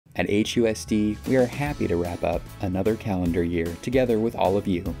At HUSD, we are happy to wrap up another calendar year together with all of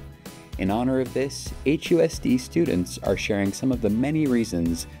you. In honor of this, HUSD students are sharing some of the many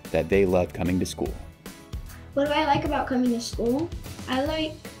reasons that they love coming to school. What do I like about coming to school? I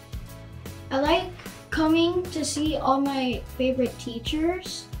like coming to see all my favorite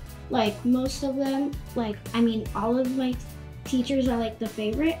teachers. Like most of them, all of my teachers are like the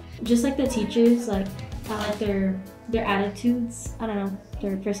favorite. Just like the teachers, like I like their attitudes, I don't know,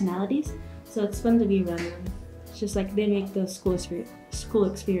 their personalities. So it's fun to be around them. It's just like they make the school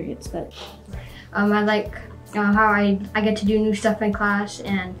experience better. I like how I get to do new stuff in class,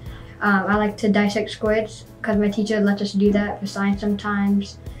 and I like to dissect squids because my teacher lets us do that for science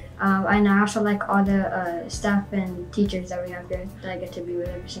sometimes. And I also like all the staff and teachers that we have here that I get to be with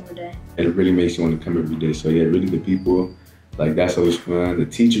every single day. And it really makes you want to come every day. So yeah, really good people. Like that's always fun. The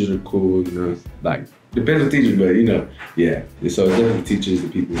teachers are cool, you know. Like depends on the teachers, but you know, yeah. So it's definitely teachers, the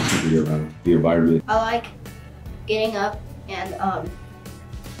people you're around, the environment. I like getting up and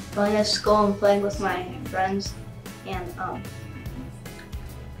going to school and playing with my friends, and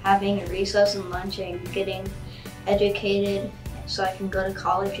having a recess and lunch and getting educated so I can go to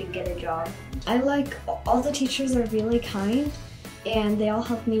college and get a job. I like all the teachers are really kind and they all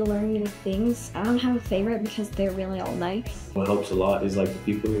help me learn new things. I don't have a favorite because they're really all nice. What helps a lot is like the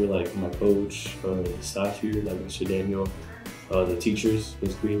people who are like my coach, the staff here, like Mr. Daniel, the teachers,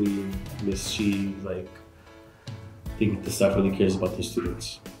 Miss Greeley, Miss She, like I think the staff really cares about their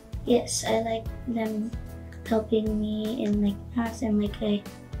students. Yes, I like them helping me in class and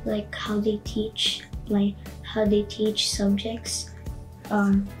like how they teach subjects,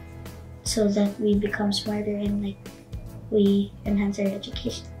 so that we become smarter and we enhance our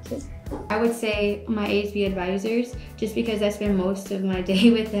education too. I would say my HB advisors, just because I spend most of my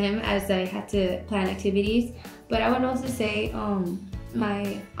day with them as I had to plan activities. But I would also say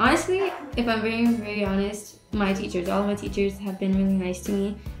honestly, if I'm very honest, my teachers, all of my teachers have been really nice to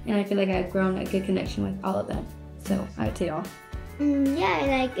me, and I feel like I've grown a good connection with all of them. So I would say all. Yeah, I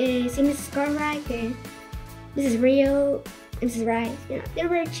like Mrs. Cartwright and Mrs. Rio, Mrs. Rice. You know, they're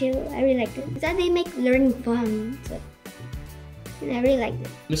very chill. I really like them. They make learning fun. So I really like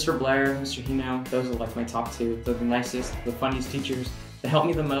them. Mr. Blair, Mr. Hino, those are like my top two. They're the nicest, the funniest teachers. They help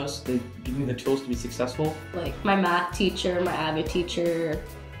me the most. They give me the tools to be successful. Like my math teacher, my AVID teacher,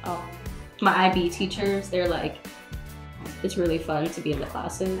 my IB teachers, they're it's really fun to be in the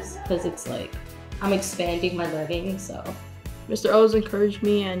classes because it's I'm expanding my learning, so. Mr. O's encouraged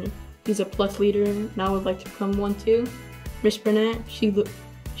me and he's a plus leader and I would like to become one too. Miss Burnett,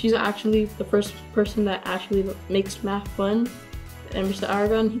 she's actually the first person that actually makes math fun. And Mr.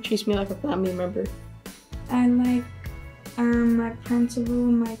 Aragon, he treats me like a family member. I like my principal,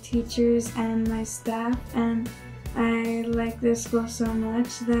 my teachers, and my staff, and I like this school so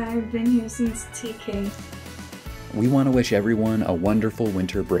much that I've been here since TK. We want to wish everyone a wonderful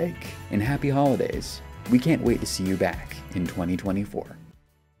winter break and happy holidays. We can't wait to see you back in 2024.